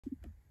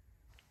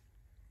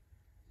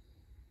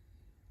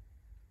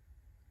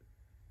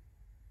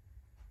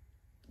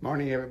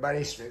Morning,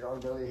 everybody.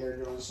 Straydog Billy here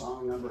doing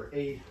song number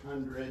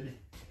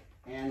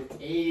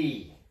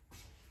 880.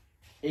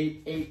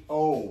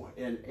 880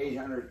 in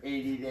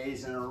 880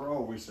 days in a row.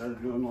 We started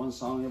doing one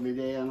song every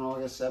day on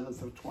August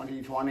 7th of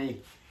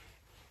 2020.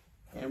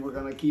 And we're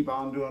going to keep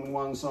on doing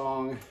one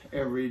song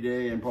every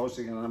day and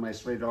posting it on my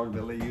Straydog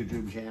Billy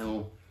YouTube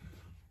channel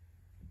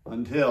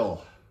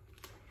until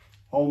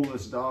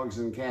homeless dogs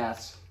and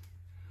cats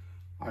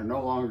are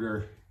no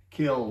longer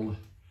killed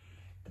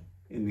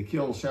in the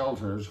kill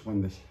shelters.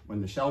 When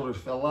the shelters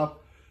fill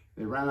up,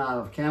 they run out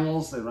of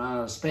kennels, they run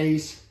out of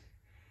space.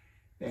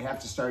 They have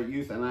to start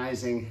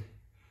euthanizing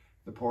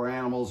the poor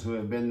animals who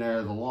have been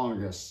there the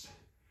longest.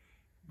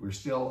 We're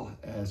still,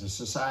 as a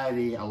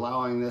society,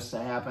 allowing this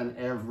to happen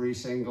every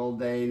single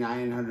day.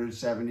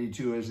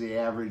 972 is the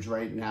average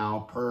right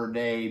now per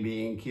day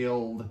being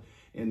killed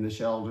in the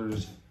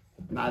shelters.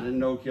 Not in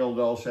no-kill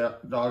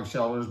dog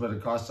shelters, but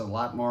it costs a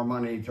lot more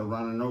money to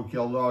run a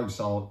no-kill dog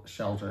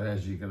shelter,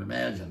 as you can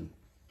imagine.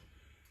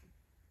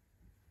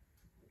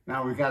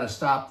 Now we've got to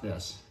stop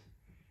this.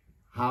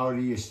 How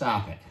do you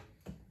stop it?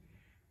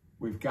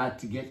 We've got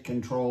to get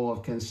control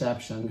of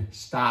conception,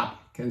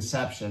 stop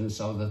conception,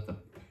 so that the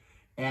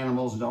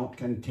animals don't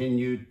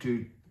continue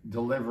to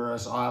deliver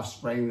us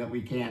offspring that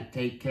we can't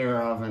take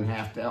care of and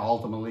have to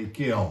ultimately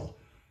kill.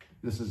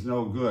 This is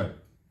no good.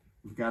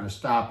 We've got to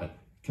stop it.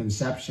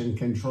 Conception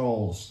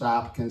control,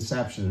 stop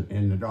conception.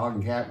 In the dog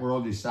and cat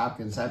world, you stop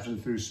conception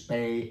through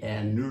spay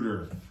and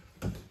neuter.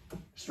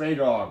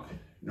 Straydog,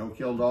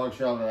 no-kill dog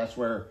shelter. That's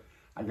where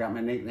I got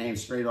my nickname,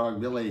 Straydog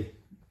Billy,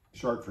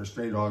 short for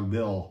Straydog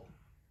Bill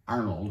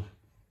Arnold,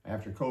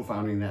 after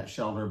co-founding that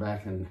shelter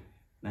back in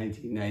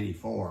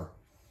 1994.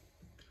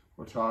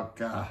 We'll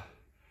talk a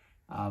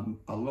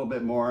little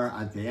bit more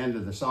at the end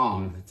of the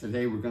song.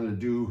 Today we're going to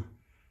do,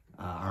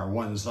 our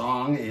one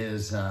song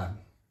is a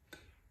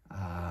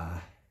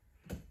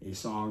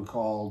song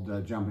called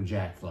Jumpin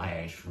Jack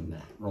Flash from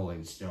the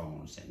Rolling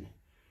Stones. And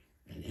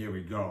here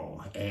we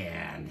go.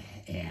 And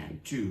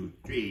 2,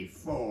 3,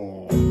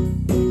 4.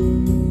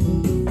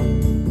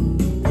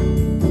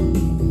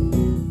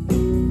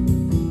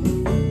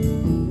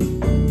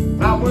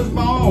 I was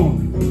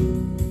born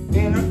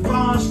in a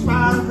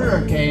crossfire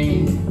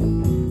hurricane,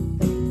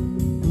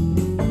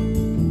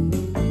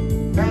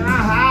 and I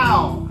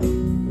howled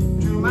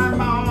to my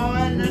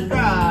mama in the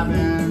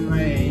driving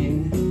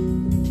rain.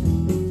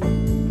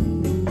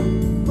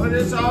 But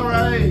it's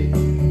alright.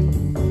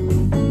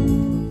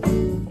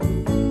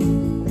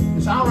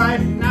 It's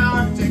alright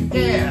now to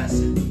guess.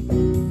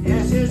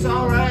 Yes, it's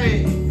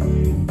alright.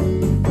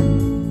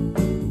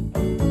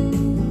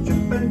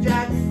 Jumpin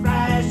Jack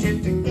Flash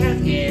it to guess.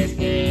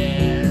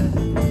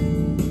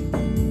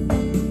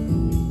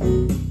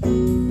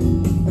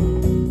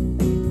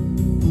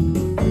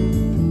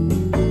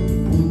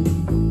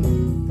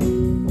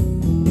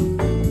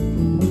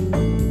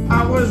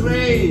 I was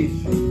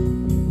raised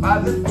by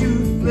the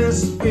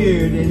toothless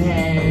bearded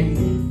hag,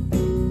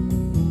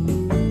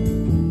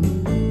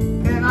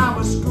 and I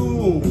was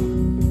schooled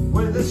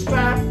with a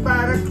strap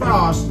right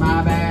across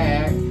my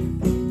back.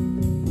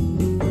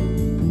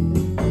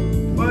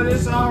 But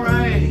it's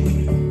alright.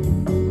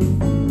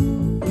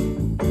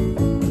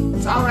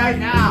 It's alright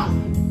now.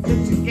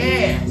 It's a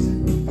gas.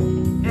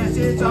 Yes,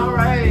 it's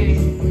alright.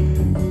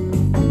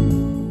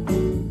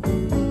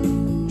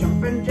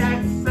 Jumpin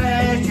Jack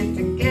Flash, it's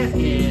a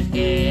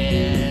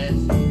gas.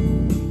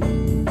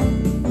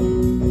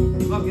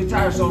 Look,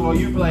 guitar solo,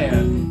 you play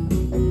it.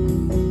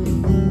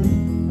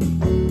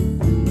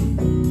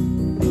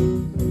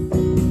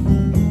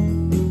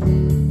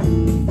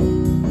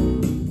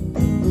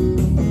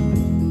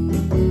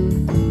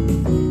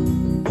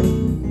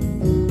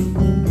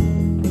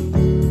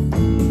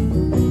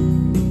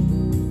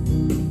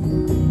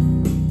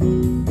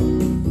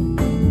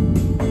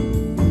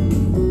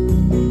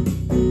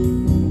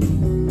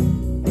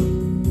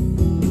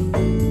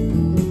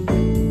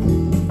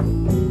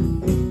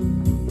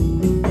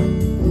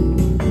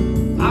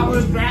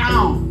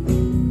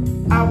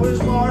 I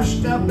was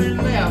washed up and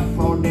left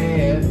for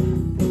dead.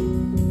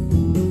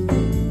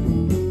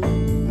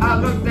 I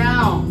looked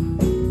down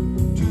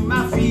to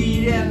my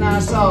feet and I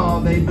saw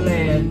they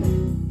bled.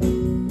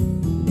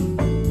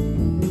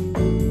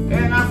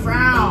 And I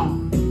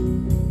frowned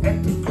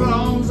at the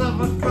crumbs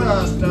of a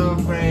crust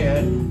of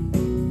bread.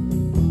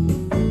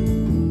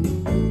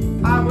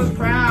 I was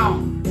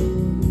crowned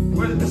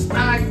with a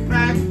spike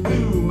right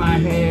through my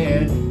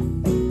head.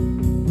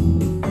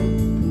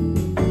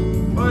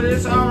 But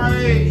it's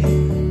alright.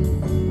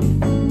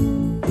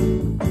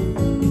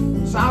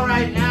 It's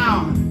alright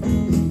now.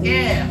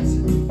 Yes.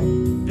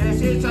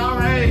 Yes, it's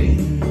alright.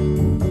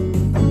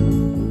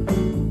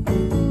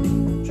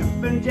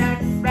 Jumpin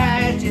Jack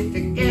Flash, it's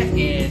a guess.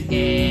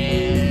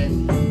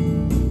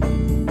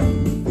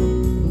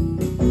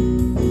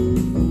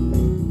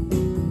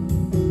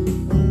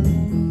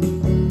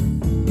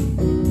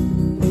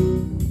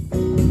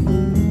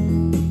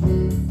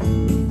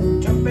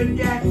 Jumpin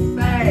Jack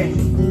Flash,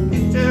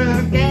 it's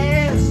a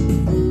gas.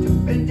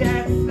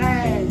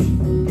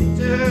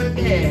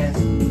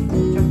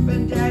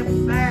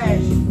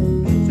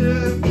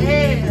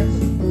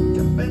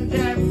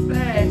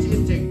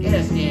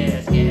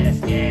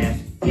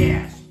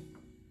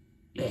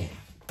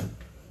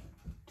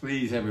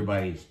 Please,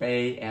 everybody,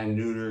 spay and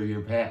neuter your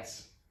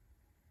pets.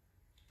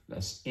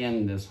 Let's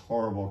end this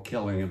horrible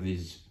killing of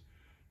these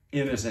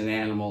innocent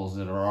animals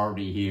that are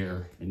already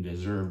here and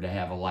deserve to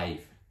have a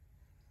life.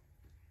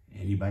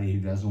 Anybody who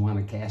doesn't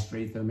want to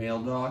castrate their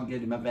male dog,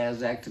 get him a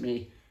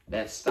vasectomy.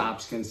 That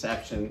stops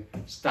conception.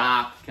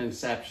 Stop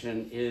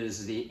conception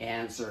is the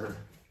answer.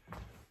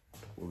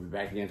 We'll be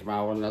back again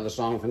tomorrow with another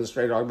song from the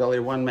Straydog Belly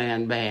One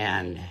Man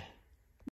Band.